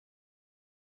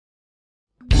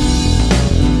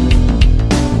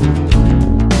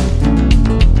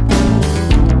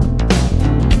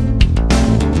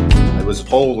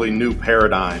totally new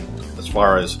paradigm as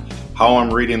far as how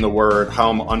I'm reading the Word, how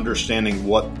I'm understanding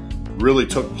what really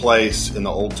took place in the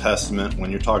Old Testament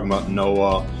when you're talking about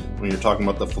Noah, when you're talking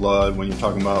about the flood, when you're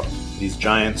talking about these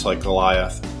giants like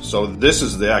Goliath. So this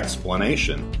is the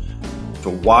explanation to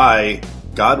why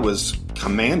God was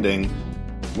commanding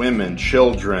women,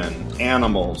 children,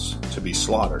 animals to be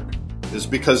slaughtered. Is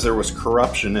because there was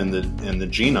corruption in the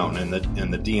genome,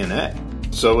 in the DNA.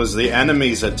 So it was the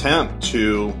enemy's attempt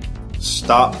to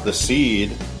stop the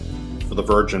seed for the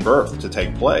virgin birth to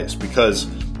take place, because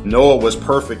Noah was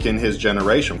perfect in his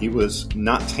generation. He was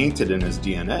not tainted in his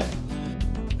DNA.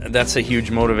 That's a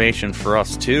huge motivation for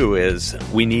us too, is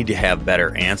we need to have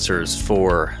better answers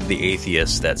for the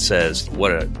atheist that says,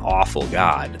 what an awful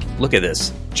God. Look at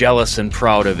this, jealous and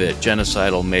proud of it,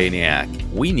 genocidal maniac.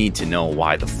 We need to know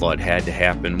why the flood had to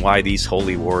happen, why these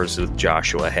holy wars with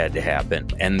Joshua had to happen,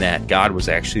 and that God was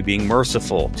actually being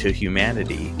merciful to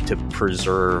humanity to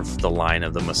preserve the line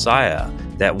of the Messiah.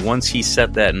 That once he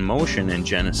set that in motion in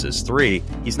Genesis 3,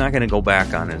 he's not going to go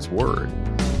back on his word.